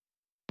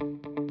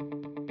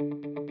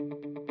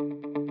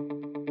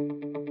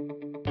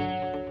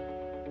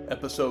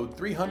Episode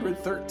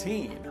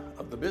 313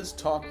 of the Biz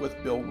Talk with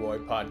Bill Roy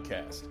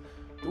podcast.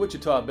 The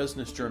Wichita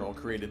Business Journal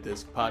created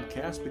this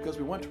podcast because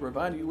we want to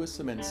provide you with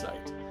some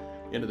insight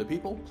into the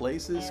people,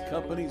 places,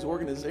 companies,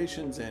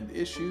 organizations, and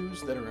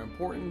issues that are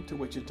important to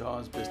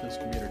Wichita's business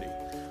community.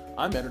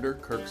 I'm editor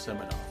Kirk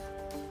Seminoff.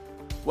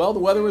 Well, the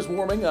weather is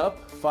warming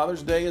up.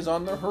 Father's Day is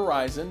on the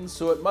horizon,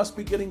 so it must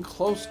be getting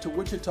close to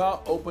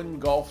Wichita Open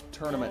golf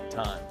tournament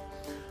time.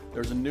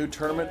 There's a new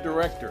tournament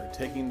director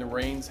taking the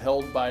reins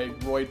held by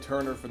Roy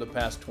Turner for the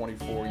past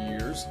 24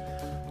 years.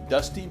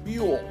 Dusty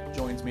Buell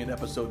joins me in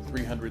episode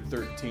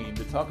 313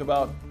 to talk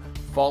about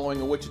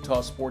following a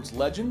Wichita sports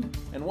legend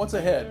and what's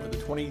ahead for the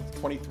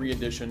 2023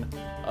 edition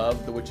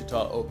of the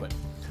Wichita Open.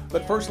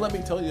 But first, let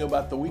me tell you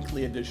about the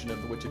weekly edition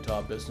of the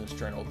Wichita Business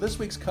Journal. This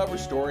week's cover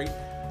story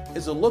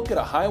is a look at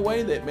a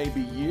highway that may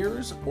be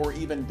years or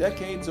even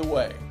decades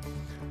away,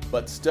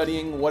 but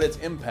studying what its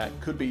impact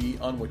could be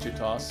on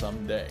Wichita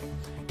someday.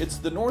 It's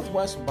the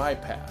Northwest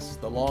Bypass,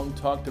 the long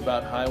talked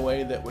about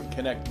highway that would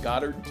connect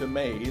Goddard to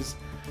Mays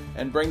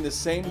and bring the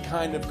same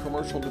kind of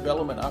commercial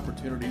development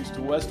opportunities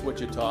to West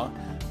Wichita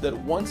that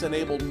once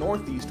enabled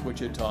Northeast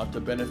Wichita to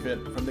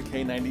benefit from the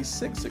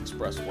K96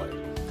 expressway.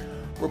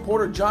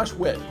 Reporter Josh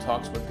Witt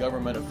talks with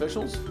government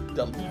officials,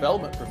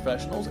 development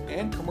professionals,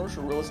 and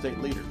commercial real estate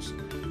leaders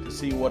to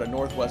see what a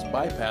Northwest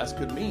Bypass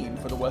could mean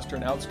for the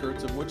western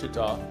outskirts of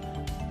Wichita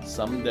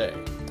someday.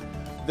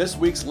 This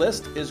week's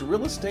list is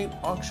real estate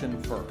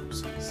auction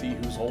firms. See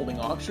who's holding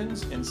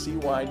auctions and see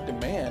why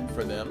demand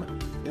for them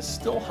is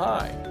still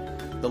high.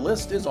 The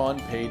list is on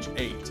page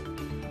 8.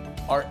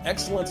 Our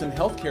Excellence in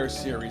Healthcare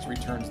series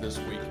returns this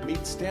week. Meet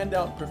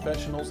standout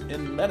professionals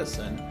in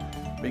medicine,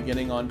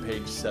 beginning on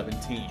page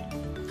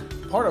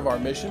 17. Part of our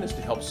mission is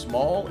to help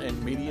small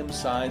and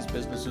medium-sized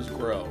businesses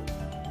grow.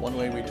 One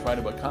way we try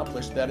to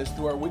accomplish that is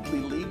through our weekly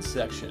leads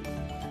section.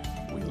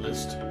 We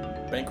list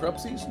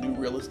bankruptcies, new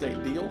real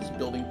estate deals,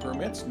 building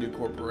permits, new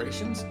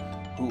corporations,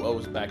 who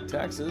owes back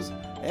taxes,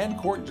 and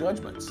court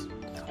judgments.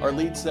 Our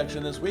lead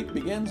section this week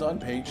begins on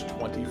page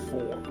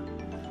 24.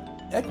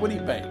 Equity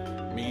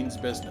Bank means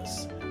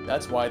business.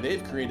 That's why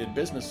they've created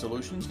business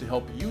solutions to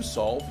help you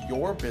solve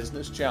your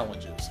business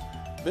challenges.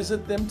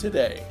 Visit them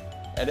today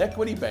at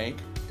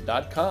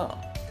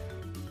equitybank.com.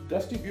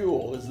 Dusty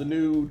Buell is the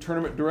new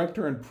tournament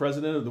director and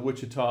president of the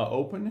Wichita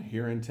Open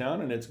here in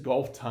town, and it's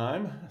golf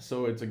time,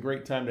 so it's a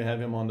great time to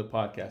have him on the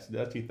podcast.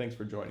 Dusty, thanks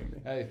for joining me.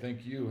 Hey,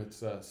 thank you.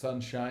 It's sun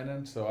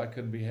shining, so I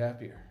couldn't be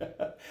happier.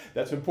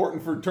 That's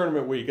important for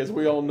tournament week, as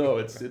we all know.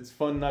 It's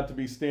fun not to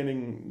be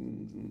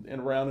standing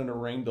around in a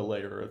rain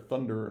delay or a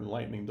thunder and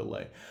lightning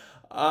delay.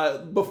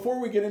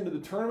 Before we get into the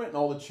tournament and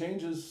all the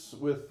changes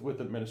with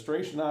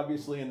administration,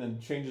 obviously, and then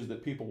changes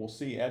that people will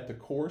see at the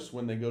course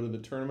when they go to the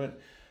tournament,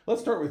 let's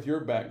start with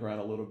your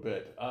background a little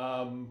bit.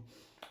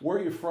 Where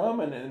are you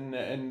from,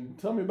 and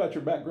tell me about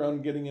your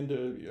background getting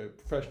into a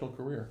professional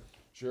career.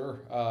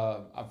 Sure.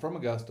 I'm from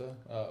Augusta.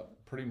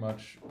 Pretty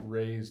much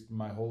raised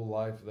my whole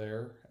life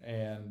there,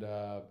 and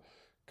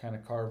kind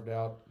of carved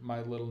out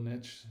my little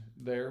niche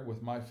there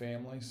with my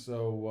family.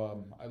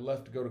 So I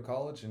left to go to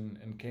college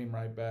and came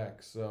right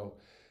back. So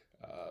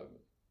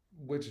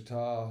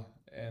Wichita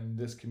and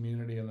this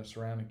community and the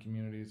surrounding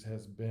communities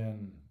has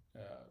been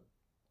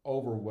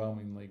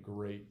overwhelmingly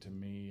great to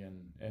me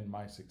and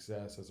my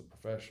success as a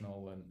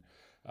professional, and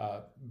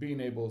being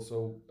able.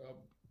 So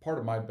part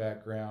of my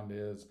background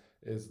is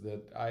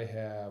that I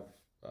have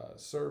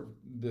served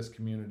this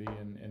community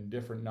in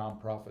different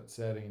nonprofit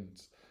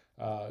settings.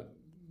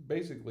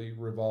 Basically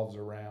revolves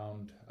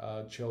around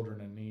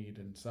children in need,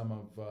 and some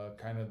of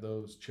kind of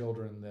those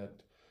children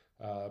that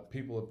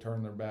people have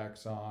turned their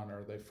backs on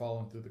or they've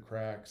fallen through the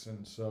cracks.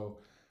 And so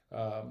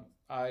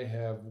I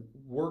have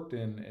worked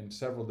in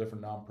several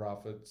different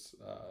nonprofits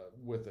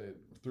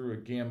through a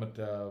gamut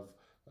of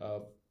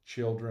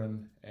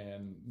children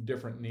and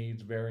different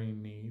needs,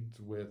 varying needs,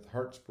 with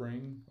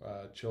Heartspring,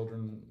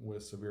 children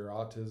with severe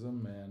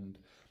autism and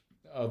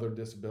other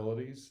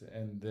disabilities.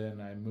 And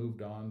then I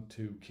moved on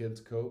to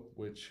Kids Cope,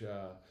 which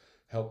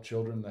helped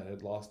children that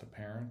had lost a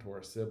parent or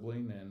a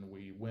sibling, and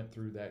we went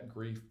through that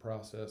grief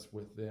process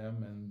with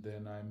them. And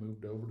then I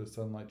moved over to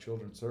Sunlight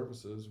Children's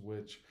Services,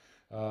 which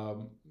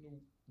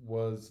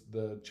was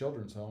the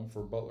children's home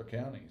for Butler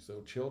County.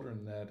 So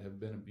children that have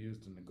been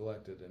abused and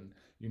neglected, and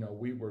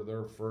we were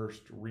their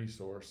first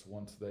resource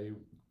once they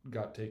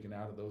got taken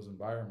out of those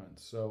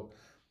environments. So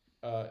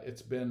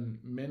it's been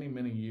many,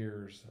 many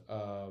years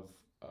of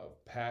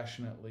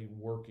passionately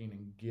working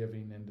and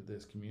giving into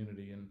this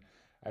community, and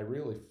I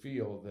really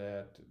feel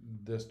that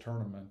this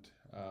tournament,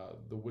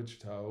 the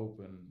Wichita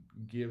Open,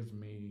 gives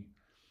me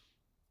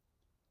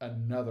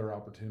another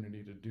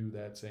opportunity to do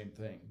that same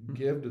thing,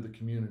 give to the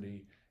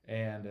community.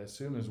 And as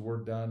soon as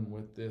we're done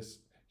with this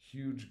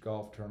huge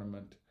golf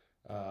tournament,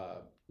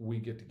 we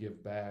get to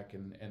give back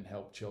and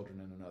help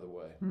children in another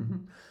way.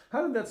 Mm-hmm.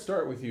 How did that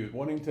start with you,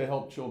 wanting to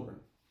help children?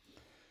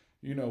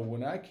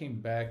 When I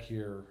came back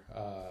here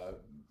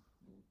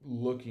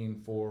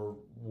looking for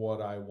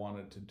what I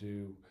wanted to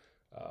do,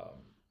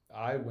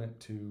 I went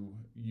to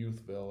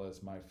Youthville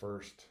as my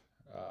first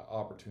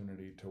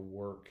opportunity to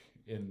work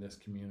in this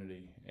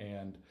community,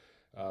 and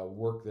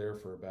worked there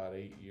for about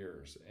 8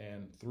 years.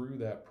 And through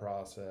that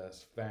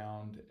process,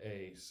 found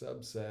a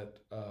subset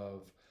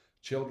of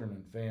children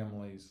and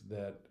families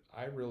that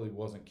I really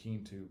wasn't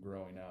keen to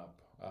growing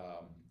up.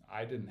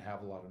 I didn't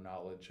have a lot of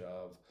knowledge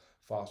of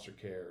foster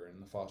care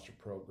and the foster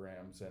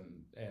programs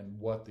and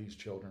what these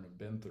children have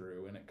been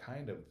through. And it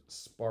kind of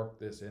sparked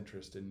this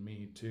interest in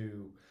me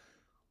to,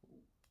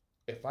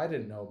 if I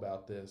didn't know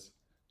about this,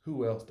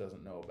 who else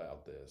doesn't know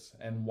about this?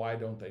 And why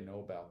don't they know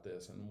about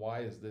this? And why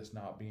is this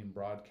not being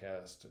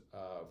broadcast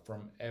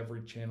from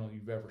every channel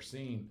you've ever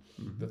seen?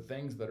 Mm-hmm. The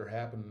things that are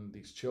happening to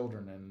these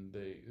children, and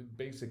they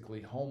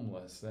basically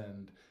homeless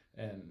and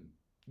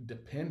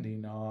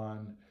depending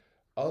on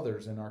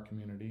others in our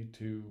community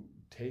to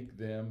take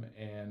them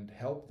and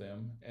help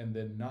them, and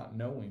then not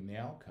knowing the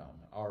outcome.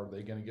 Are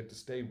they going to get to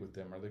stay with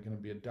them? Are they going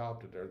to be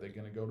adopted? Are they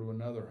going to go to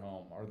another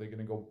home? Are they going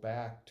to go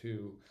back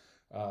to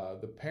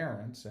the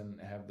parents and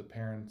have the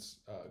parents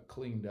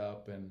cleaned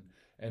up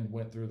and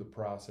went through the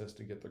process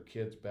to get their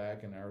kids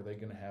back? And are they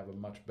going to have a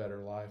much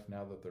better life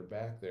now that they're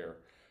back there?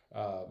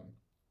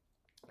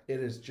 It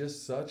is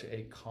just such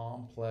a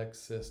complex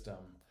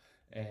system,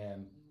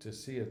 and to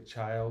see a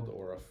child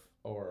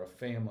or a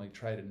family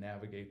try to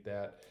navigate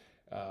that,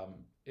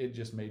 it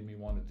just made me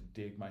wanted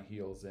to dig my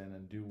heels in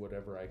and do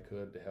whatever I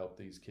could to help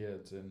these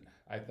kids. And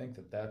I think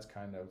that's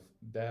kind of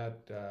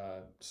that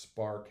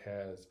spark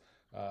has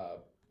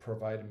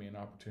provided me an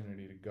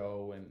opportunity to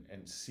go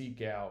and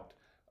seek out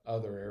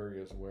other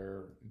areas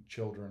where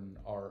children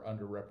are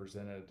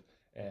underrepresented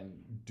and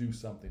do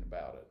something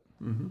about it.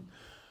 Mm-hmm.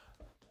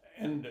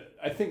 And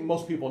I think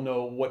most people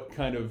know what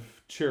kind of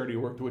charity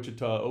work the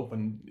Wichita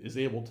Open is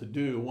able to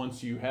do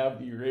once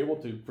you're able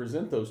to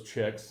present those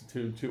checks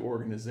to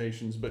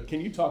organizations. But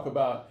can you talk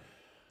about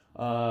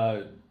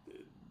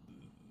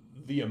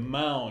the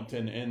amount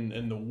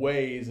and the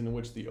ways in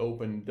which the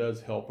Open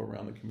does help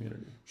around the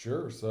community?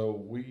 Sure. So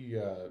we,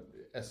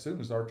 as soon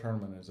as our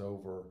tournament is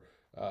over,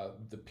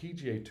 the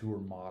PGA Tour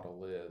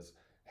model is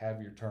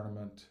have your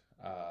tournament,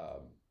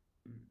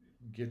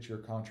 get your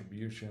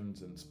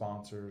contributions and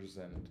sponsors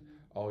and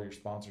all your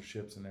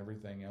sponsorships and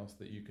everything else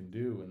that you can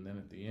do. And then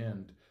at the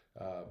end,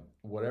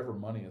 whatever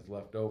money is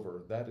left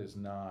over, that is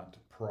not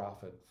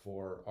profit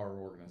for our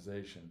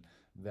organization.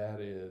 That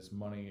is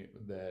money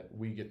that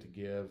we get to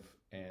give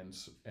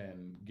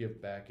and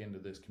give back into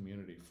this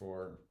community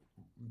for,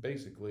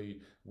 basically,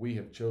 we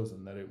have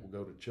chosen that it will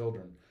go to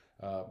children.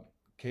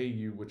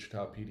 KU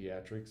Wichita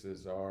Pediatrics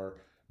is our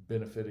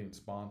benefiting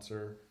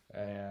sponsor,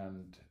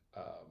 and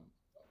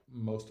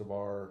most of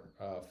our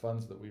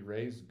funds that we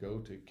raise go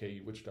to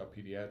KU Wichita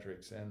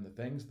Pediatrics. And the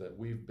things that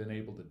we've been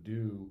able to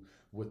do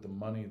with the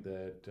money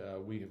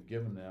that we have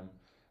given them,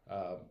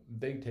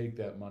 they take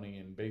that money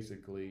and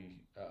basically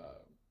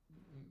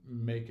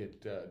make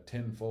it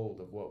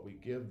tenfold of what we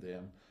give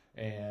them.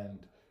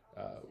 And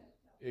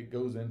it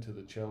goes into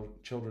the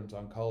Children's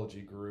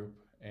Oncology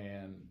Group,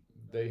 and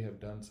they have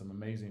done some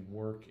amazing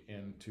work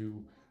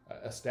into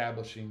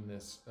establishing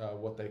this,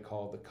 what they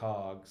call the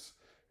COGS.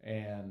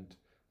 And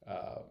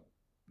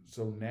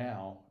so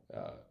now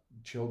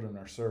children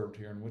are served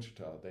here in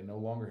Wichita. They no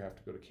longer have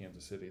to go to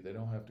Kansas City. They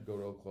don't have to go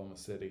to Oklahoma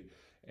City.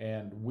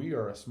 And we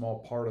are a small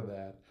part of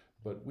that,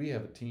 but we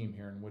have a team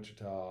here in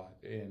Wichita,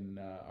 in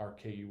our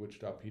KU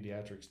Wichita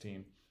Pediatrics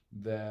team,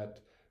 that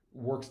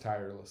works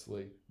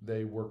tirelessly.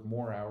 They work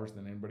more hours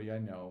than anybody I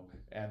know,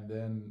 and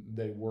then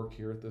they work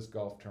here at this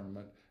golf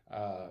tournament.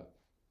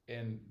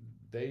 And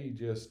they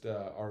just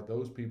are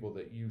those people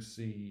that you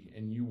see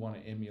and you want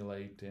to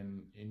emulate,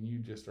 and you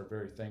just are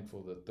very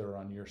thankful that they're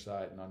on your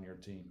side and on your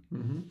team.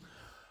 Mm-hmm.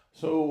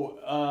 So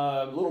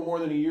a little more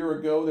than a year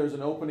ago, there's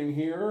an opening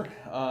here.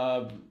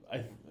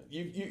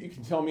 You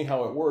can tell me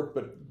how it worked,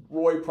 but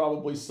Roy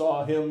probably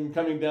saw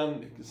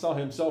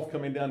himself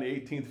coming down the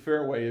 18th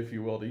fairway, if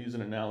you will, to use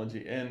an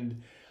analogy,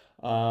 and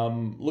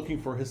looking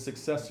for his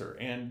successor.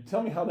 And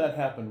tell me how that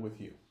happened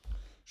with you.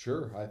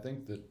 Sure. I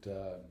think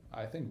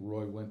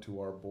Roy went to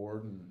our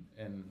board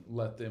and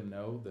let them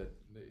know that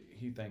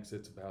he thinks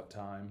it's about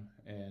time,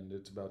 and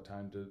it's about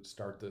time to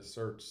start this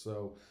search.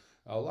 So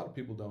a lot of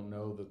people don't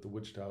know that the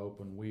Wichita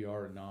Open, we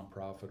are a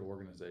nonprofit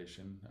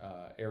organization.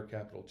 Air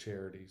Capital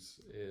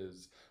Charities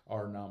is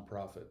our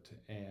nonprofit,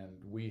 and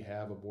we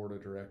have a board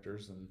of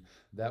directors, and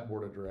that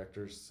board of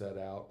directors set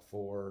out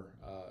for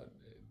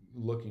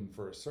looking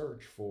for a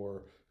search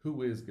for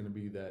who is going to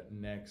be that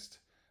next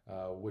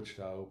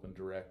Wichita Open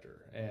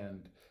director.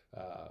 And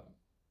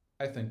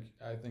I think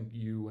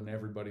you and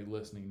everybody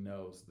listening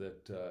knows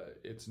that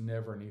it's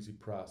never an easy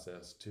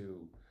process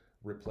to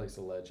replace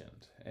a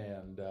legend.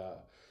 And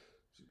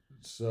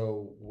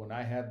so when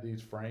I had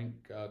these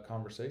frank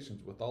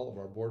conversations with all of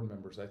our board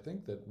members, I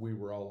think that we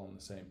were all on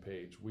the same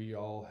page. We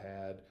all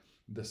had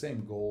the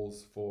same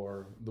goals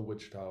for the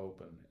Wichita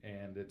Open,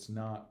 and it's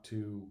not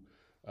to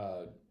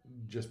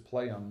just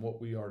play on what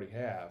we already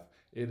have.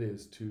 It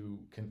is to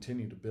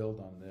continue to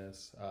build on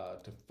this,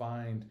 to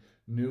find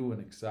new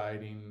and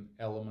exciting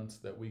elements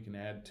that we can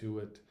add to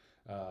it,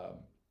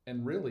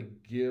 and really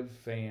give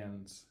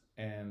fans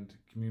and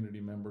community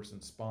members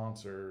and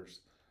sponsors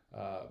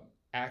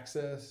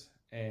access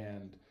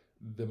and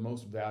the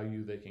most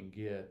value they can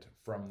get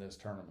from this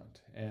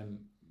tournament. And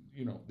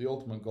the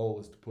ultimate goal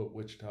is to put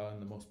Wichita in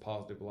the most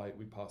positive light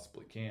we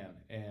possibly can.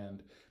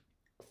 And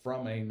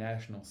from a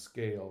national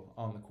scale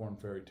on the Korn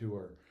Ferry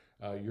Tour,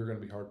 you're going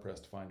to be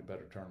hard-pressed to find a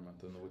better tournament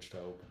than the Wichita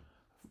Open.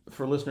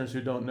 For listeners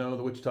who don't know,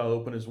 the Wichita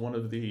Open is one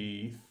of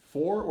the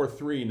 4 or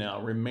 3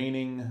 now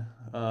remaining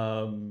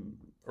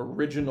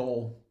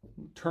original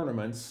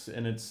tournaments,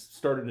 and it's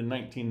started in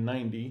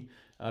 1990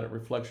 out at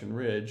Reflection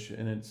Ridge,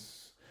 and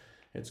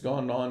it's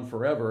gone on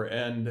forever,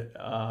 and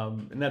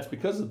that's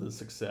because of the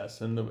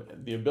success and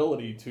the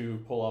ability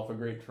to pull off a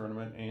great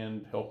tournament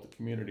and help the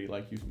community,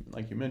 like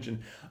you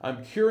mentioned.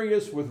 I'm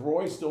curious, with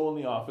Roy still in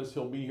the office,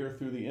 he'll be here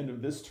through the end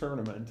of this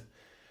tournament.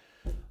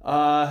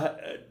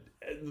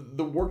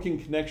 The working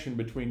connection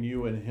between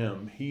you and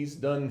him. He's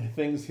done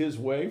things his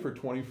way for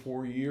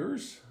 24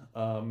 years.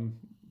 How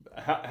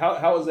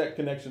has that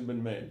connection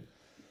been made?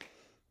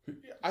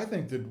 I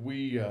think that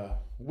we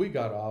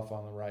got off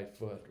on the right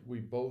foot. We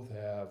both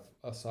have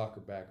a soccer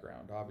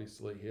background.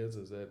 Obviously, his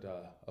is at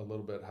a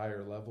little bit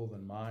higher level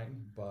than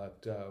mine,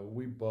 but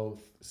we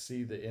both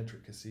see the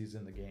intricacies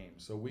in the game.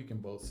 So we can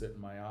both sit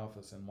in my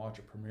office and watch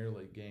a Premier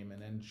League game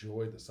and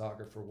enjoy the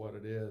soccer for what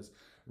it is,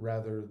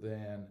 rather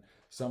than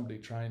somebody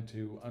trying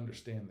to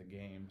understand the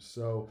game.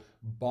 So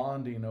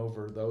bonding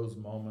over those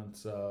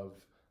moments of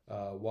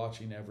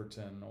watching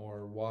Everton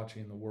or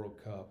watching the World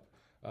Cup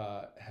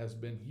has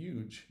been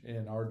huge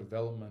in our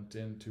development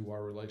into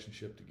our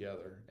relationship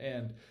together.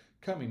 And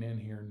coming in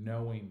here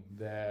knowing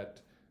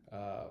that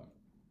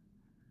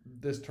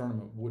this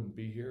tournament wouldn't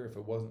be here if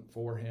it wasn't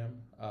for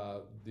him,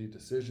 the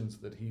decisions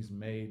that he's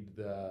made,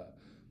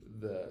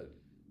 the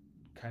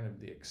kind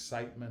of the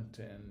excitement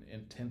and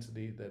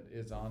intensity that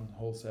is on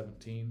hole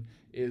 17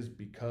 is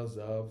because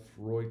of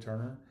Roy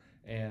Turner.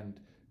 And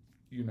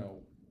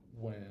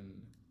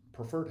when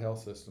Preferred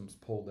Health Systems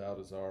pulled out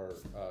as our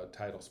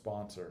title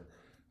sponsor,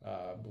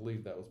 I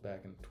believe that was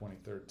back in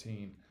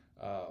 2013.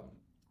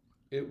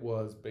 It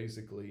was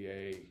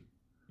basically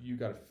you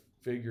got to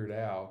figure it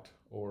out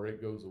or it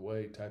goes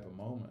away type of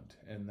moment.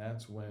 And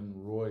that's when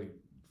Roy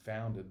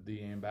founded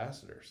the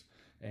Ambassadors.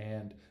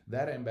 And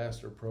that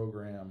ambassador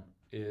program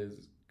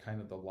is kind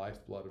of the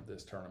lifeblood of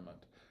this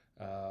tournament.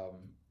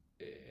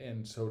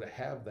 And so to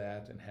have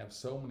that and have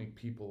so many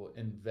people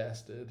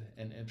invested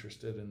and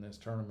interested in this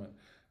tournament,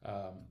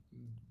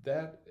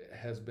 that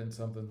has been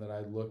something that I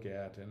look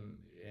at,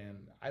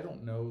 and I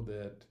don't know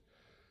that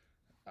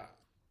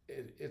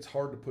it's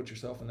hard to put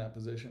yourself in that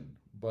position,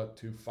 but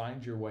to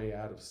find your way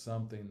out of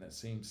something that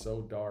seems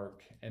so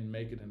dark and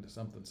make it into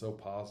something so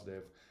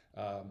positive,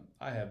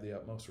 I have the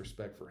utmost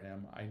respect for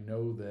him. I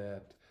know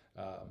that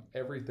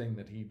everything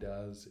that he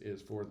does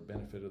is for the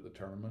benefit of the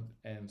tournament,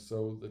 and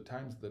so the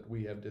times that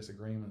we have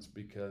disagreements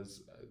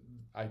because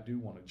I do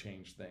want to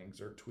change things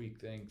or tweak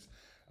things,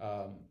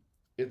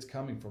 it's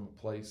coming from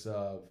a place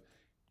of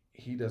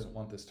he doesn't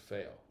want this to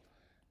fail.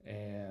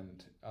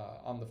 And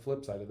on the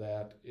flip side of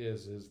that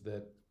is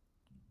that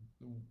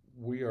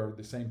we are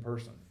the same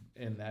person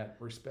in that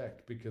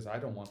respect, because I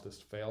don't want this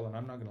to fail and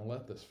I'm not going to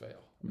let this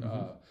fail.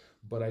 Mm-hmm.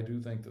 But I do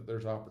think that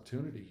there's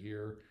opportunity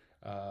here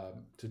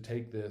to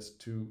take this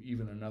to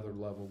even another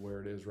level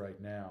where it is right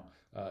now,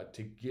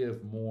 to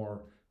give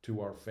more to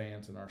our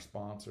fans and our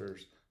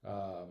sponsors.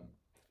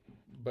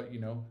 But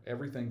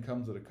everything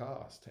comes at a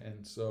cost,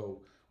 and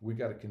so we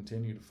got to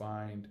continue to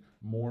find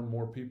more and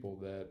more people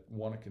that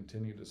want to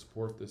continue to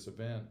support this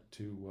event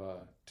to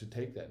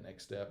take that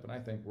next step, and I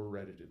think we're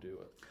ready to do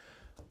it.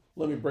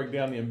 Let me break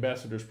down the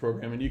Ambassadors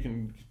program, and you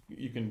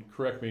can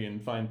correct me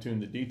and fine-tune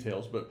the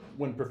details, but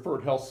when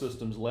Preferred Health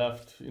Systems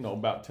left,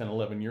 about 10,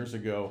 11 years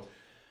ago,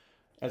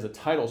 as a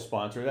title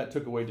sponsor, that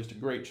took away just a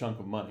great chunk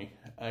of money.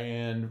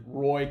 And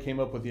Roy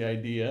came up with the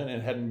idea, and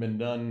it hadn't been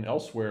done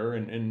elsewhere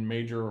in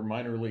major or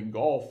minor league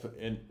golf,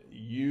 and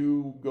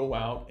you go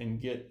out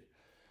and get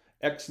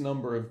X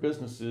number of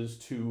businesses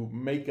to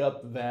make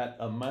up that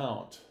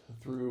amount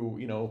through,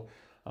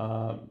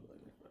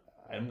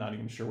 I'm not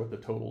even sure what the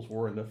totals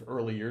were in the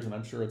early years, and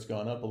I'm sure it's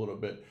gone up a little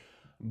bit,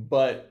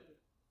 but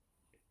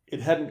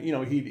it hadn't,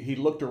 he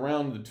looked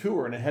around the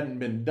tour and it hadn't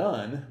been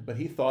done, but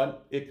he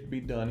thought it could be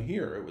done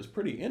here. It was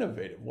pretty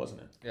innovative,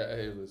 wasn't it? Yeah,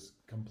 it was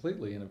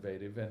completely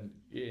innovative,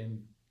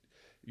 and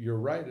you're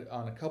right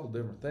on a couple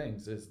different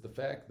things. Is the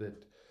fact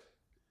that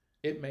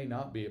it may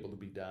not be able to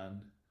be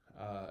done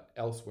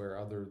elsewhere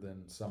other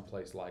than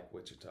someplace like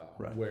Wichita,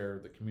 right, where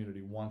the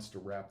community wants to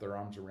wrap their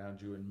arms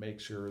around you and make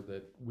sure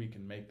that we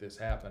can make this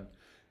happen.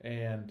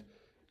 And,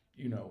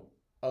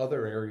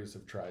 other areas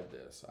have tried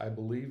this. I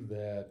believe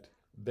that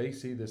they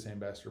see this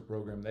ambassador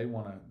program. They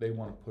want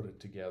to put it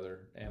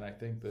together. And I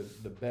think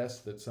that the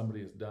best that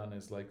somebody has done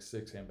is like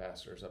 6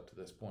 ambassadors up to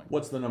this point.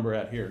 What's the number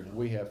at here?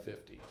 We have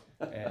 50.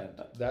 And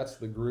that's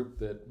the group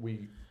that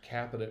we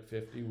cap it at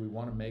 50. We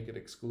want to make it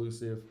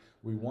exclusive.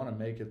 We want to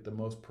make it the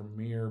most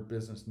premier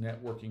business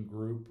networking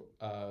group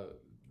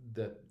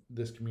that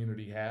this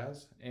community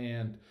has.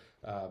 And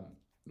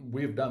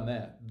we've done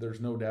that. There's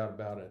no doubt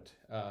about it.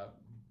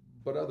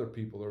 But other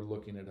people are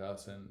looking at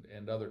us,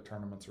 and other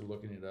tournaments are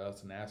looking at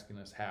us and asking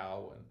us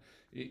how.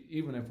 And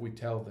even if we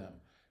tell them,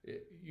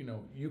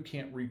 you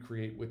can't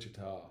recreate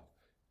Wichita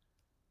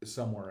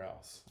somewhere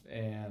else.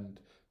 And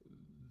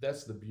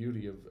that's the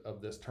beauty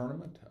of this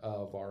tournament,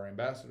 of our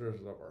ambassadors,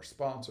 of our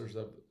sponsors,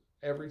 of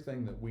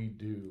everything that we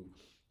do.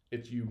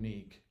 It's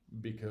unique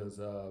because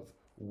of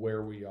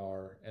where we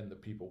are and the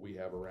people we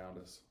have around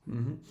us.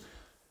 Mm-hmm.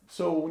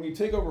 So when you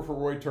take over for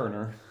Roy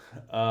Turner,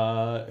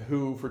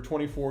 who for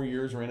 24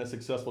 years ran a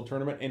successful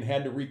tournament and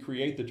had to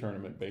recreate the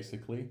tournament,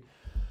 basically,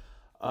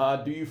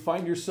 do you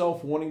find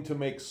yourself wanting to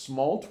make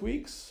small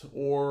tweaks,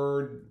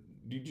 or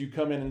did you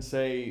come in and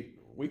say,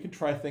 we could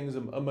try things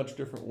a much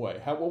different way?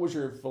 What was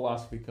your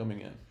philosophy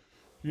coming in?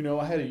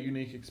 I had a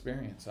unique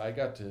experience. I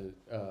got to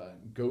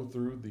go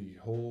through the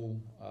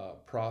whole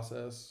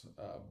process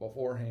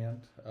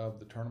beforehand of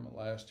the tournament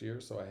last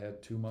year. So I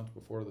had 2 months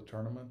before the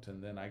tournament,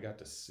 and then I got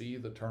to see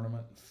the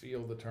tournament and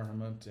feel the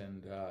tournament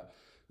and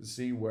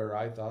see where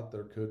I thought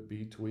there could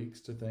be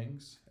tweaks to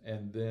things.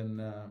 And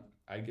then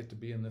I get to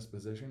be in this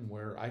position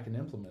where I can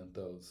implement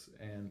those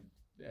and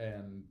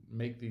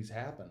make these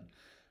happen.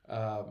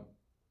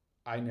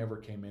 I never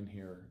came in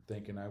here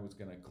thinking I was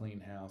going to clean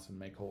house and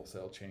make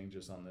wholesale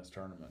changes on this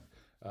tournament.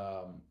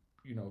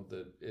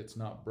 That it's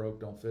not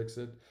broke, don't fix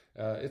it.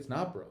 It's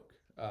not broke.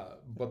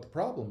 But the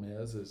problem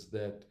is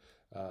that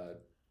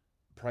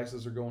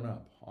prices are going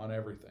up on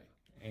everything.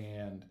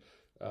 And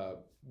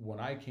when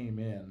I came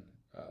in,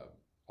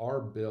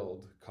 our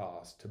build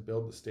cost to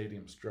build the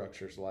stadium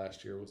structures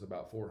last year was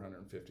about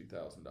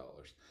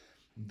 $450,000.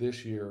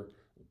 This year,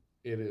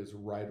 it is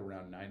right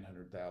around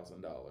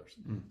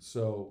 $900,000.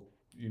 So,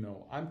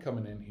 I'm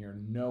coming in here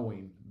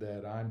knowing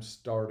that I'm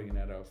starting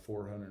at a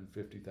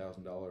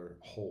 $450,000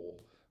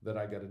 hole that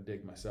I got to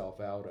dig myself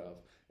out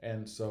of.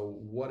 And so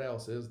what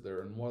else is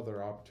there, and what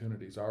other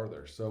opportunities are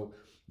there? So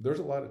there's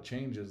a lot of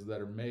changes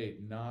that are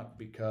made, not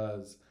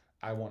because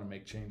I want to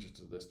make changes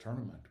to this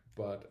tournament,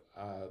 but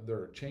there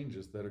are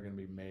changes that are going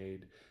to be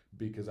made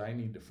because I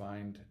need to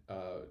find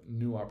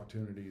new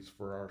opportunities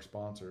for our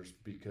sponsors,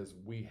 because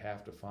we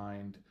have to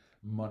find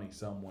money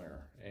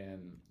somewhere.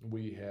 And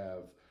we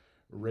have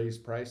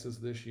raised prices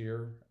this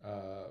year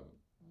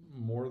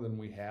more than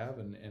we have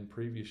in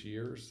previous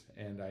years,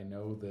 and I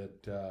know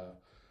that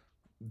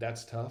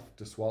that's tough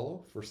to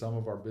swallow for some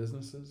of our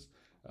businesses,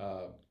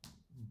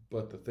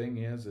 but the thing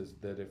is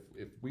that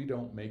if we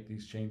don't make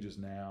these changes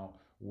now,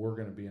 we're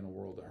going to be in a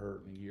world of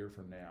hurt in a year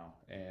from now.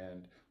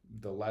 And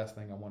the last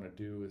thing I want to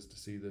do is to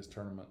see this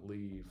tournament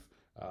leave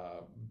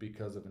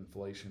because of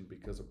inflation,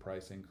 because of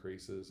price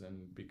increases,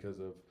 and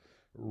because of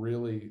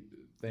really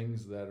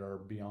things that are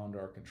beyond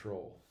our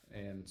control.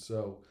 And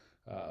so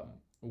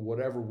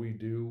whatever we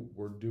do,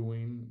 we're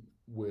doing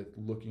with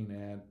looking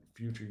at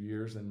future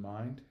years in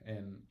mind,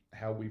 and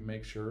how we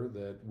make sure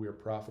that we're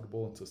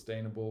profitable and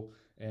sustainable,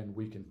 and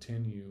we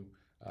continue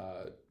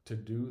to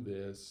do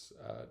this,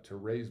 to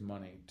raise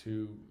money,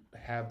 to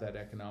have that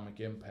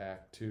economic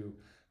impact, to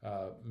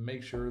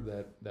make sure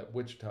that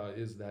Wichita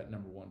is that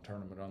 #1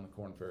 tournament on the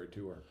Korn Ferry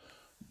Tour.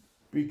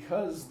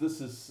 Because this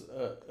is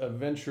a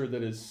venture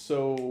that is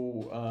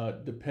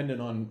so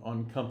dependent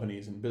on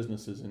companies and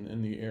businesses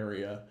in the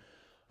area,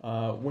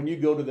 when you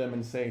go to them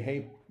and say,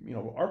 hey,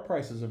 our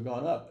prices have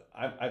gone up,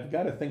 I've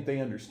got to think they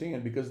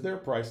understand, because their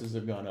prices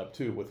have gone up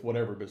too with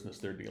whatever business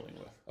they're dealing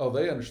with. Oh,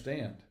 they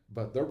understand,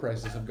 but their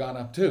prices have gone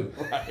up too.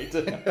 Right.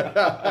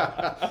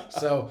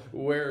 So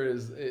where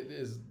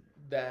is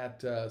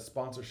that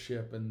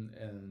sponsorship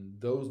and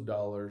those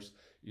dollars?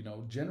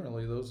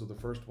 Generally those are the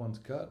first ones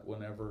cut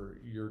whenever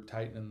you're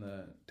tightening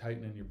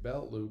your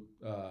belt loop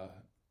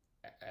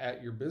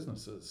at your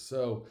businesses.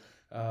 So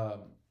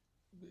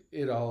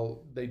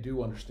they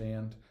do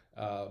understand,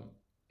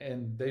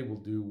 and they will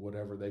do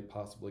whatever they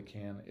possibly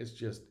can.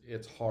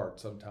 It's hard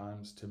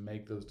sometimes to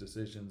make those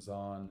decisions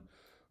on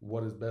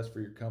what is best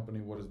for your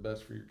company, what is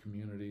best for your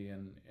community,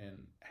 and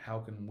how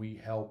can we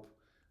help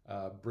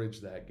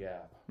bridge that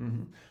gap.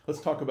 Mm-hmm.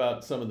 Let's talk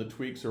about some of the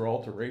tweaks or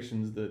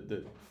alterations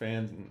that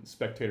fans and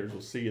spectators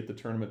will see at the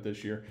tournament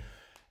this year.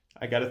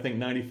 I got to think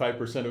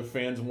 95% of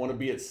fans want to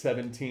be at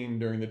 17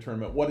 during the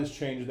tournament. What has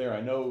changed there?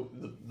 I know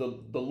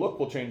the look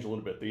will change a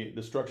little bit,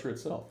 the structure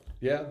itself.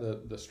 Yeah,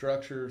 the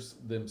structures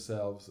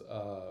themselves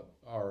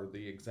are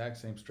the exact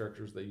same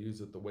structures they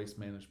use at the Waste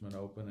Management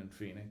Open in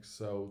Phoenix.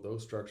 So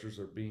those structures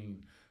are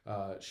being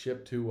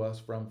shipped to us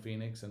from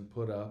Phoenix and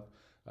put up.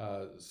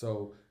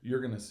 So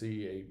you're going to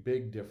see a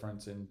big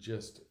difference in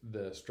just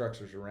the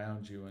structures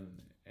around you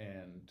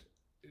and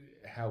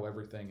how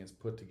everything is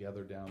put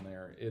together down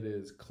there. It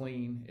is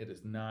clean. It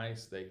is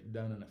nice. They've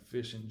done an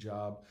efficient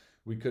job.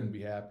 we couldn't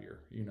be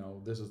happier.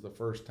 This is the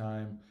first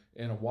time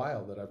in a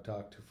while that I've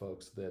talked to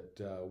folks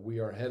that we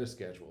are ahead of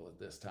schedule at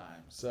this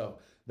time. So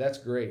that's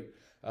great.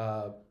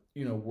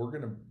 We're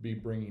going to be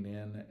bringing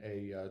in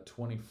a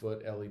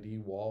 20-foot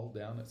LED wall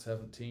down at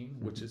 17,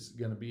 which is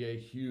going to be a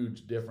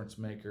huge difference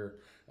maker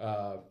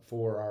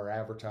for our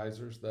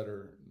advertisers that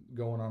are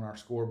going on our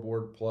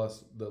scoreboard,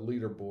 plus the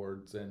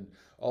leaderboards and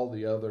all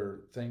the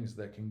other things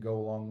that can go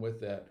along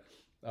with that.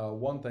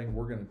 One thing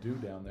we're going to do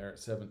down there at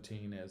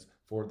 17 is,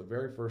 for the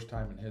very first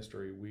time in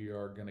history, we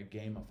are going to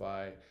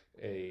gamify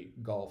a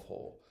golf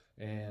hole.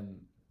 And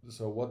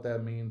so what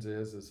that means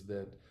is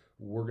that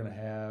we're going to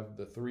have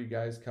the three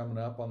guys coming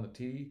up on the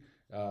tee.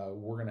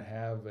 We're going to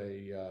have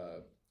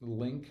a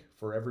link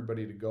for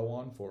everybody to go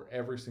on for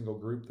every single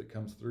group that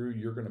comes through.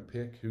 You're going to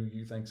pick who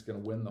you think is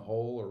going to win the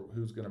hole or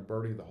who's going to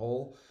birdie the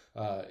hole.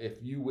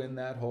 If you win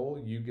that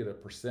hole, you get a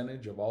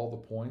percentage of all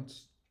the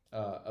points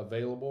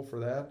available for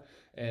that.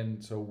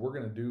 And so we're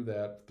going to do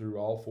that through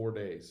all 4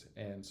 days.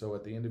 And so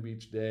at the end of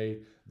each day,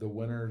 the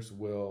winners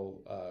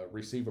will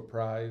receive a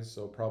prize.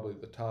 So probably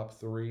the top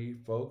 3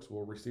 folks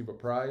will receive a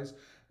prize.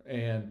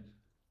 And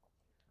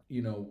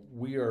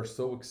we are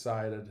so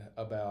excited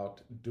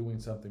about doing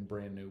something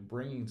brand new,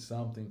 bringing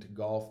something to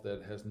golf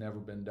that has never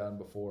been done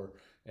before.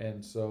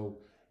 And so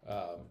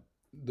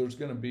there's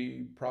going to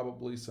be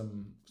probably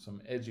some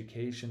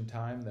education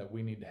time that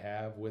we need to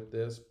have with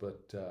this,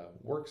 but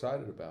we're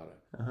excited about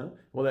it.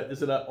 Well,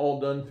 is it all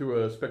done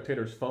through a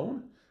spectator's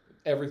phone?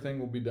 Everything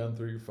will be done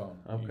through your phone.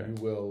 Okay.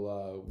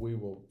 We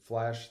will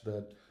flash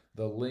the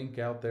link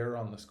out there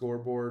on the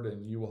scoreboard,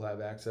 and you will have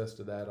access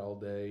to that all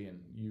day, and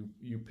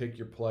you pick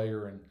your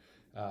player, and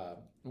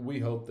we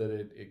hope that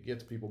it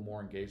gets people more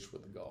engaged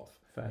with the golf.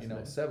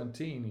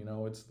 17,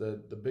 it's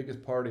the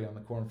biggest party on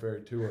the Korn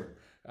Ferry Tour.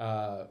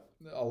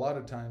 A lot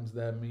of times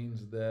that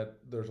means that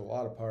there's a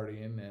lot of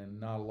partying and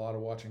not a lot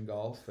of watching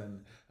golf,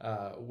 and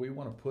we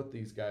want to put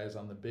these guys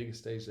on the biggest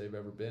stage they've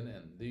ever been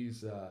in.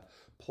 These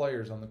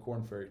players on the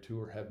Korn Ferry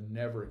Tour have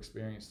never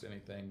experienced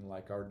anything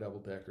like our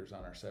double-deckers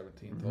on our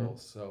 17th hole.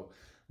 So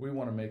we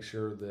want to make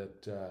sure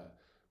that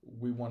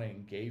we want to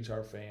engage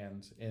our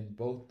fans in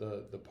both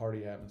the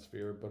party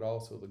atmosphere, but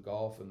also the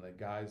golf and the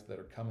guys that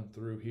are coming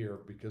through here,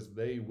 because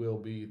they will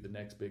be the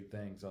next big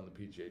things on the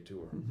PGA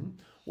Tour.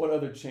 What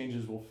other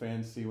changes will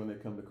fans see when they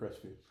come to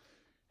Crestview?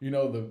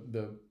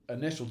 The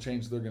initial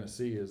change they're going to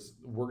see is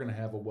we're going to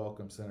have a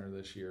welcome center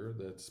this year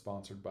that's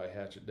sponsored by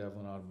Hatchet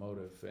Devlin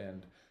Automotive.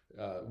 And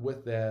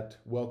with that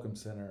welcome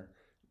center,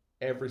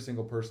 every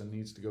single person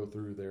needs to go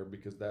through there,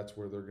 because that's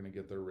where they're going to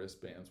get their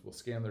wristbands. We'll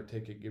scan their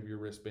ticket, give your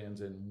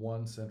wristbands in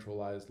one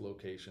centralized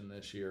location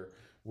this year,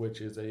 which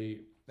is a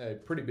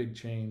pretty big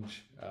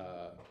change,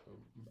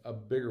 a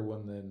bigger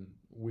one than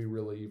we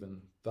really even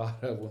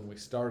thought of when we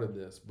started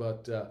this.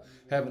 But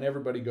having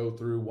everybody go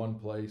through one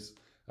place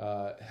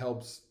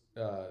helps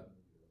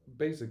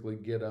basically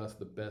get us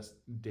the best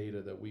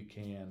data that we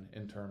can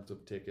in terms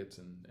of tickets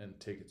and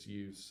tickets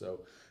used.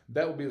 So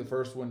that will be the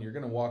first one. You're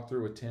going to walk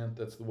through a tent.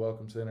 That's the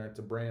Welcome Center. It's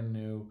a brand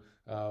new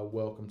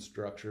welcome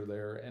structure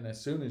there. And as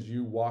soon as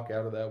you walk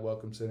out of that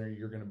Welcome Center,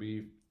 you're going to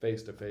be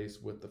face to face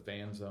with the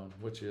fan zone,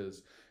 which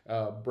is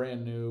a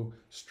brand new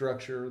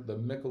structure. The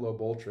Michelob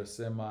Ultra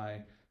Semi,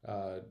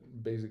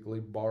 basically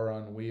bar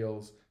on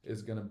wheels,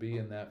 is going to be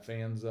in that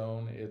fan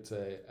zone. It's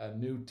a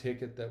new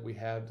ticket that we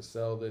have to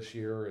sell this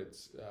year.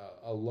 It's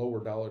a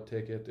lower dollar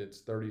ticket.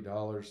 It's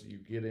 $30. You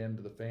get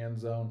into the fan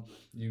zone,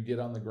 you get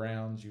on the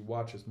grounds, you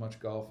watch as much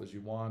golf as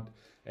you want,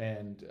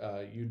 and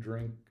you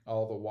drink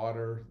all the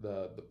water,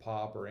 the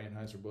pop or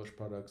Anheuser-Busch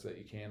products that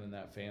you can in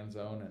that fan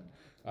zone.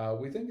 And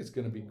we think it's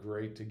going to be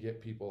great to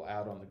get people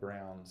out on the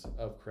grounds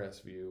of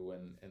Crestview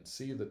and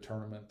see the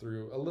tournament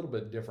through a little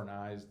bit different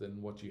eyes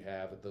than what you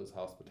have at those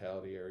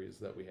hospitality areas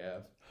that we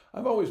have.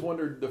 I've always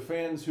wondered, the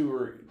fans who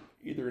are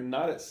either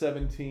not at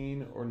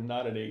 17 or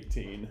not at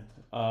 18,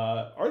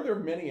 are there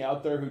many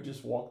out there who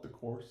just walk the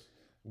course?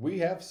 We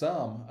have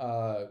some.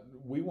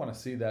 We want to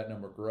see that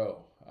number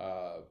grow,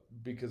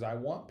 because I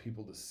want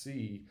people to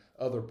see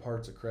other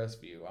parts of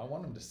Crestview. I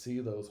want them to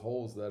see those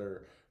holes that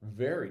are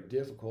very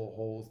difficult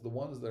holes, the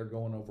ones that are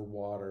going over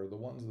water, the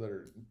ones that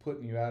are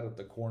putting you out at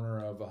the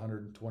corner of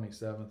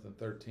 127th and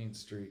 13th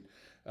Street.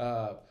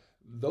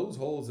 Those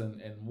holes, and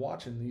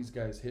watching these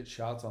guys hit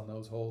shots on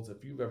those holes,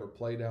 if you've ever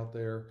played out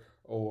there,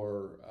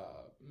 or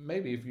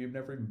maybe if you've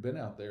never even been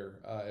out there,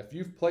 if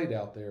you've played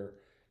out there,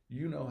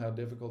 you know how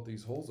difficult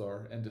these holes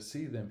are, and to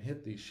see them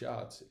hit these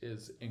shots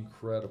is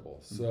incredible.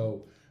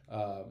 So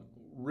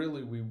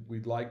really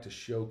we'd like to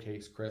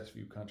showcase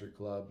Crestview Country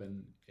Club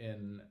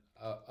in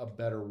a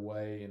better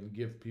way and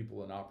give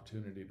people an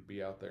opportunity to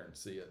be out there and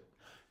see it.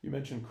 You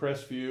mentioned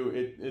Crestview.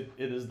 It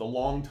is the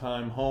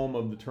longtime home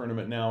of the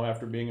tournament now,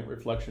 after being at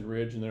Reflection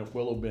Ridge and then at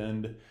Willow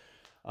Bend.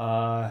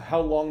 How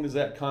long does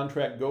that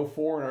contract go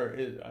for?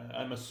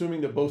 I'm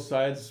assuming that both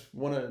sides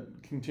want to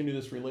continue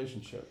this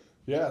relationship.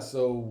 Yeah,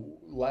 so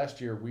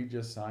last year we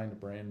just signed a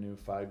brand new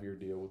 5-year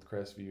deal with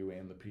Crestview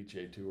and the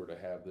PGA Tour to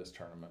have this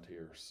tournament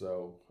here.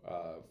 So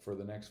for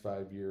the next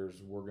 5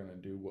 years, we're going to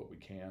do what we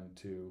can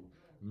to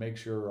make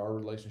sure our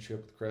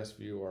relationship with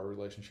Crestview, our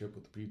relationship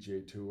with the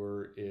PGA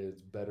Tour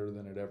is better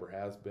than it ever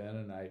has been.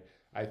 And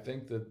I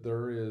think that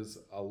there is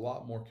a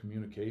lot more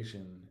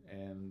communication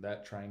and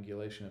that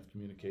triangulation of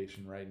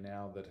communication right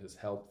now that has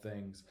helped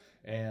things.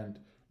 And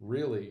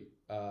really,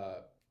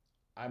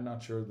 I'm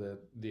not sure that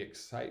the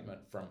excitement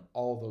from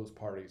all those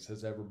parties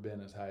has ever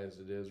been as high as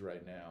it is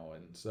right now.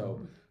 And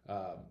so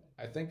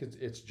I think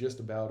it's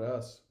just about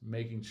us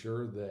making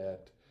sure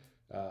that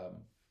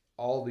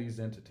all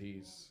these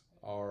entities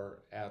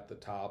are at the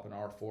top and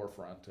our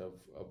forefront of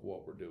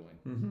what we're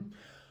doing.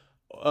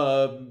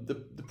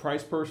 The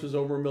prize purse is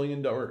over $1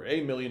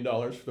 million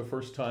for the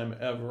first time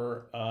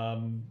ever.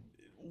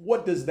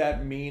 What does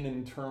that mean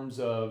in terms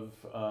of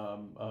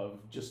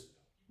just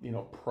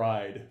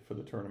pride for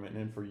the tournament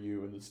and for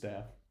you and the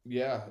staff?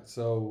 Yeah,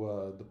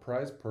 so the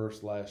prize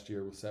purse last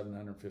year was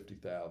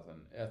 $750,000.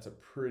 That's a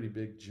pretty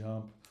big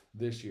jump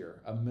this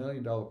year. $1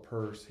 million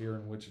purse here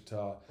in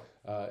Wichita.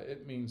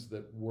 It means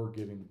that we're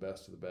getting the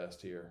best of the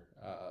best here.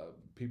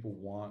 People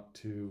want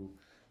to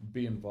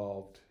be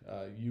involved.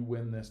 You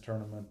win this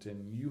tournament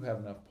and you have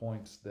enough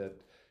points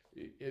that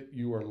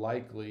you are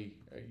likely,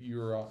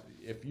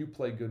 if you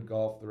play good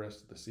golf the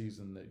rest of the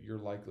season, that you're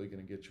likely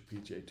going to get your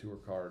PGA Tour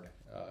card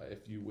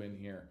if you win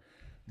here.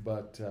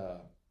 But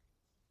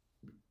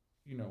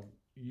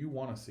you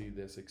want to see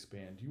this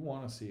expand. You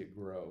want to see it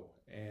grow.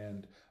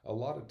 And a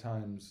lot of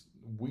times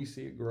we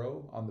see it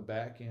grow on the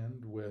back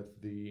end with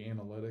the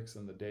analytics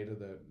and the data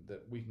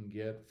that we can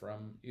get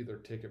from either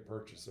ticket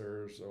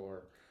purchasers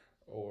or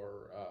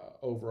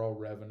overall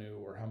revenue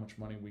or how much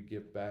money we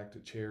give back to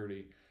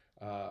charity.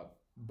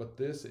 But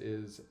this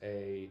is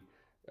a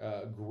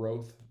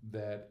growth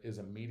that is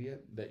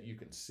immediate, that you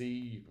can see,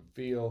 you can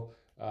feel,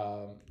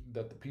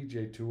 that the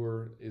PGA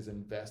Tour is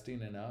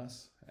investing in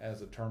us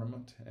as a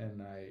tournament.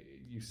 And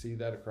you see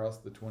that across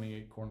the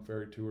 28 Korn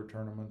Ferry Tour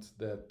tournaments,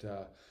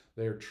 that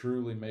they are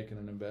truly making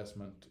an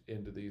investment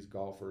into these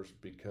golfers,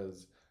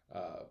 because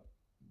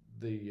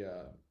the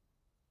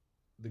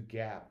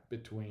gap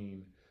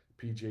between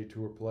PGA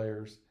Tour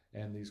players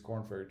and these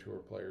Korn Ferry Tour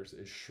players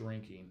is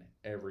shrinking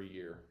every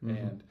year.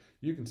 And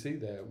you can see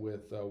that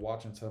with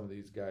watching some of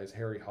these guys.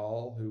 Harry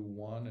Hall, who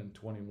won in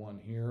 21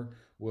 here,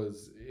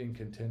 was in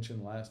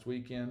contention last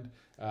weekend.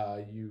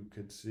 You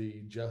could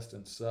see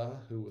Justin Suh,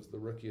 who was the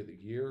Rookie of the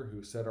Year,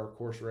 who set our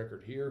course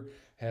record here,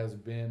 has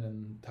been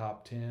in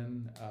top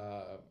 10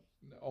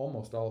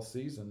 almost all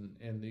season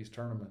in these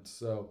tournaments.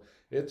 So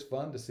it's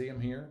fun to see him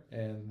here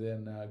and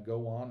then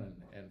go on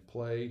and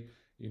play.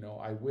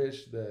 I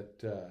wish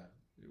that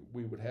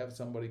we would have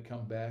somebody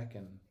come back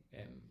and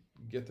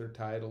get their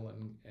title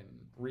and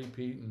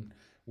repeat. And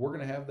we're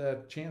going to have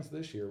that chance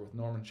this year with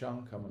Norman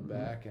Chung coming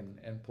back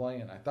and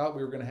playing. I thought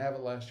we were going to have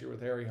it last year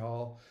with Harry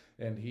Hall,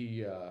 and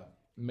he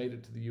made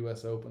it to the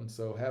U.S. Open.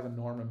 So having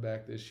Norman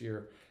back this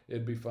year,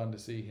 it'd be fun to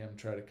see him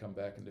try to come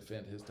back and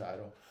defend his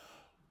title.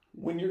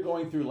 When you're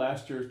going through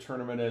last year's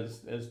tournament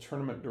as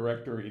tournament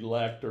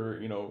director-elect, or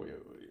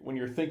when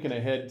you're thinking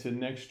ahead to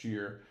next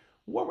year,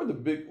 what were the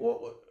big?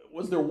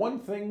 Was there one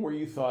thing where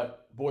you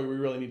thought, boy, we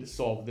really need to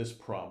solve this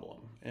problem?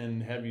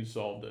 And have you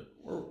solved it?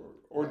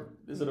 Or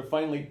is it a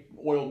finely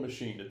oiled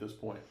machine at this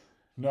point?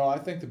 No, I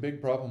think the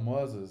big problem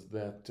is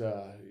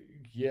that,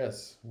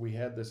 yes, we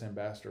had this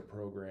ambassador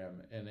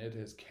program and it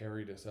has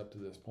carried us up to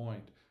this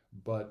point,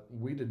 but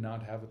we did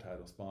not have a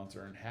title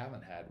sponsor and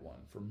haven't had one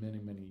for many,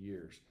 many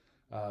years.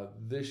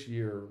 This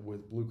year,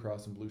 with Blue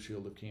Cross and Blue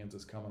Shield of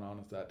Kansas coming on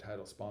as that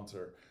title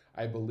sponsor,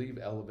 I believe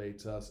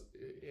elevates us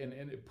and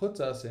it puts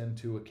us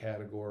into a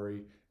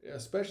category,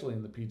 especially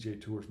in the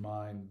PGA Tour's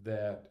mind,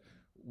 that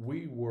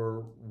we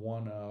were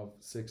one of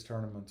 6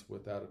 tournaments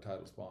without a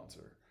title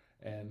sponsor.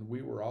 And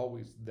we were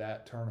always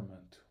that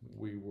tournament.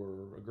 We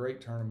were a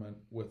great tournament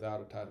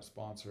without a title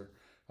sponsor.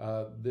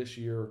 This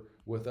year,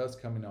 with us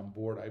coming on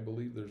board, I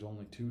believe there's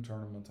only 2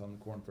 tournaments on the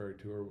Korn Ferry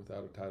Tour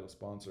without a title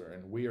sponsor,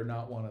 and we are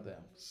not one of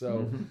them.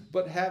 So,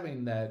 but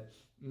having that,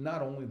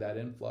 not only that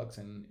influx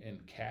in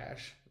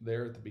cash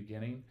there at the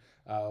beginning,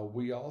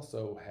 we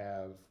also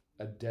have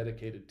a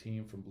dedicated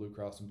team from Blue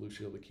Cross and Blue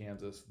Shield of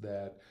Kansas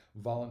that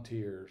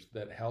volunteers,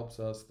 that helps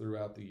us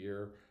throughout the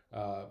year.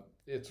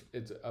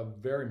 It's a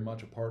very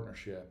much a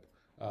partnership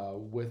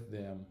with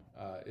them.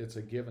 It's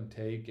a give and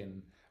take,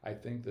 and I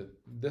think that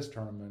this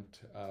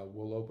tournament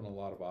will open a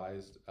lot of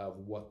eyes of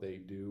what they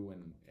do,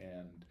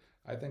 and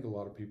I think a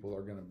lot of people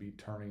are going to be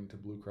turning to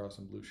Blue Cross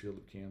and Blue Shield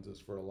of Kansas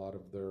for a lot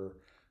of their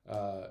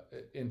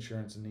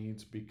insurance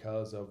needs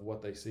because of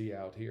what they see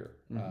out here.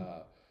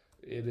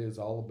 It is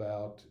all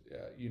about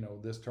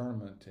this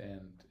tournament,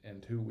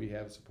 and who we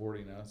have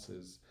supporting us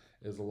is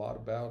a lot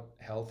about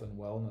health and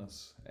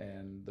wellness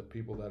and the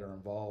people that are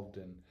involved,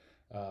 and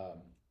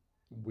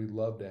we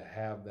love to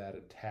have that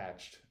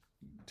attached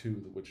to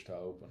the Wichita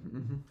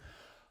Open.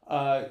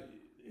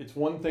 It's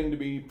one thing to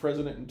be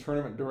president and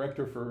tournament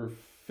director for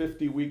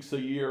 50 weeks a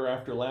year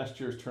after last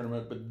year's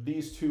tournament, but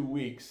these 2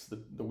 weeks,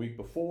 the week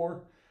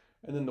before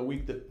and then the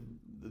week that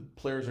the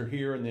players are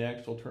here and the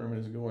actual tournament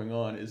is going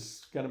on,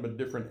 is kind of a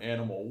different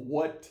animal.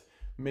 What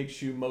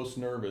makes you most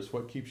nervous?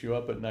 What keeps you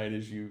up at night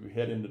as you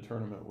head into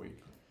tournament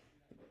week?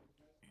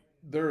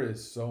 There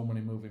is so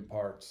many moving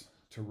parts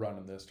to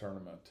running this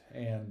tournament,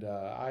 and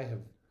I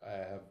have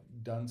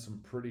done some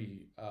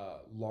pretty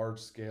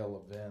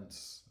large-scale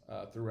events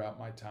throughout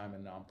my time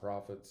in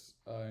nonprofits,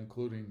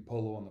 including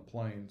Polo on the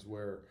Plains,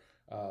 where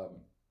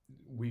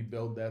we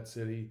build that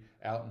city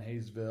out in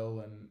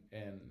Hayesville,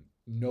 and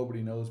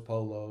nobody knows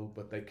polo,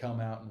 but they come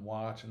out and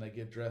watch and they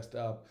get dressed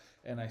up.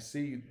 And I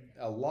see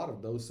a lot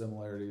of those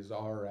similarities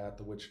are at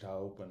the Wichita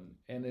Open,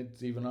 and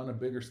it's even on a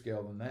bigger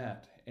scale than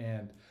that.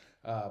 And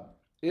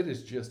it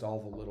is just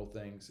all the little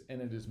things,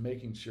 and it is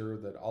making sure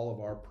that all of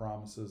our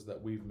promises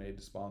that we've made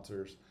to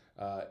sponsors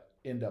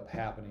end up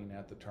happening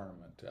at the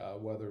tournament,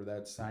 whether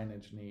that's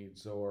signage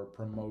needs or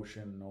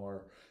promotion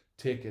or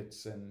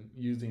tickets, and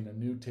using a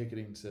new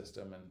ticketing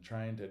system and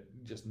trying to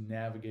just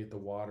navigate the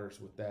waters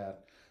with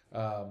that.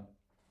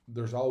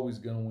 There's always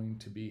going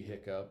to be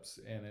hiccups,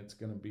 and it's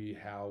going to be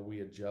how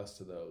we adjust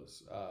to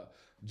those.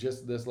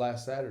 Just this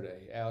last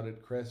Saturday out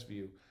at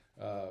Crestview,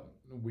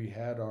 we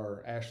had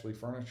our Ashley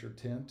Furniture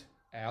tent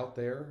out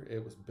there.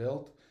 It was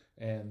built,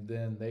 and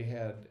then they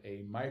had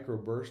a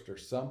microburst or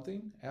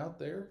something out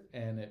there,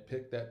 and it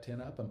picked that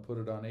tent up and put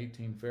it on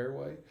 18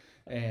 fairway.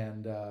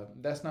 And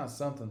that's not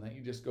something that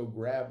you just go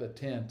grab the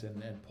tent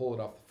and pull it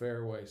off the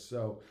fairway.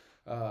 So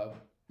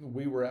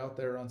we were out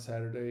there on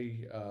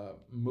Saturday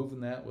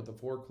moving that with a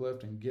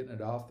forklift and getting it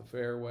off the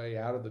fairway,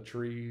 out of the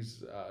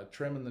trees,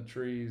 trimming the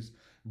trees,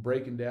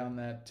 breaking down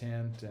that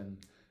tent. And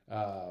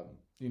the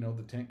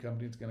tent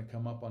company is going to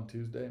come up on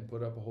Tuesday and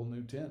put up a whole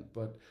new tent.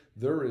 But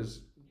there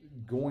is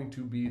going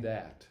to be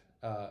that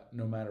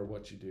no matter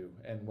what you do,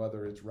 and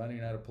whether it's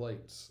running out of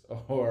plates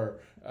or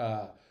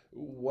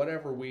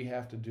whatever we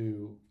have to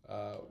do,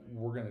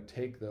 we're going to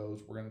take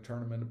those, we're going to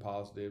turn them into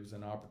positives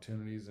and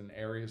opportunities and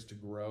areas to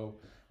grow.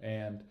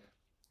 And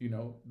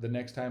the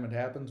next time it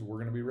happens, we're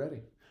going to be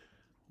ready.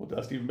 Well,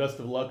 Dusty, best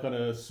of luck on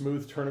a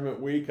smooth tournament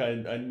week.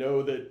 I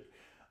know that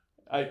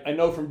I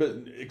know from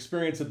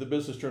experience at the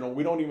Business Journal,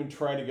 we don't even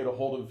try to get a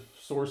hold of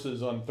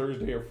sources on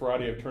Thursday or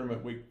Friday of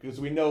tournament week,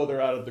 because we know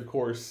they're out at the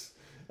course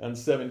on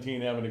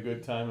 17 having a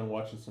good time and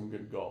watching some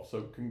good golf.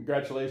 So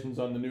congratulations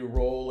on the new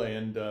role,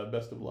 and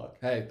best of luck.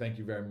 Hey, thank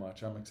you very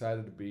much. I'm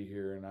excited to be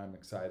here, and I'm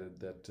excited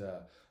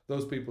that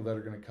those people that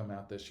are going to come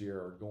out this year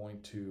are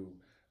going to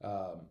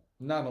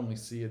not only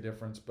see a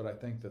difference, but I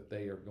think that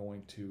they are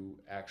going to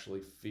actually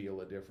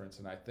feel a difference.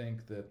 And I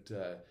think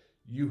that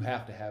you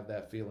have to have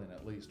that feeling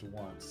at least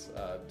once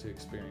to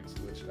experience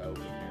the Wichita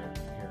Open here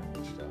in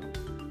Wichita.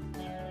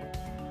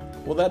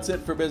 Well, that's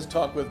it for Biz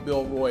Talk with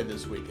Bill Roy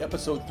this week,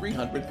 episode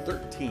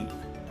 313.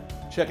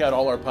 Check out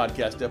all our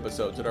podcast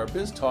episodes at our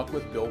Biz Talk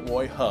with Bill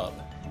Roy hub.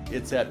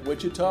 It's at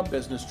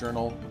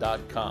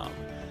wichitabusinessjournal.com.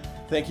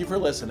 Thank you for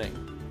listening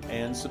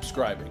and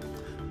subscribing.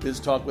 Biz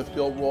Talk with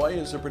Bill Roy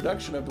is a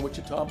production of the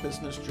Wichita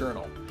Business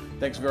Journal.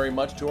 Thanks very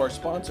much to our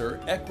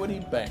sponsor, Equity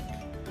Bank.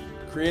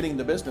 Creating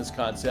the business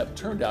concept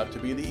turned out to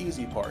be the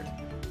easy part.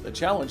 The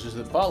challenges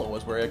that follow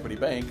is where Equity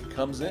Bank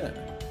comes in.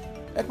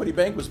 Equity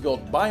Bank was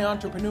built by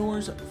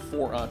entrepreneurs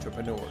for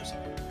entrepreneurs.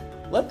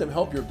 Let them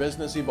help your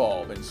business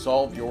evolve and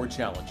solve your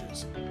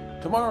challenges.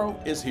 Tomorrow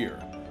is here.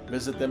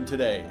 Visit them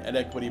today at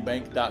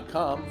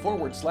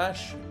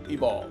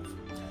equitybank.com/evolve.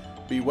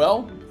 Be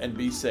well and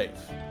be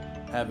safe.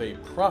 Have a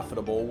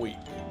profitable week.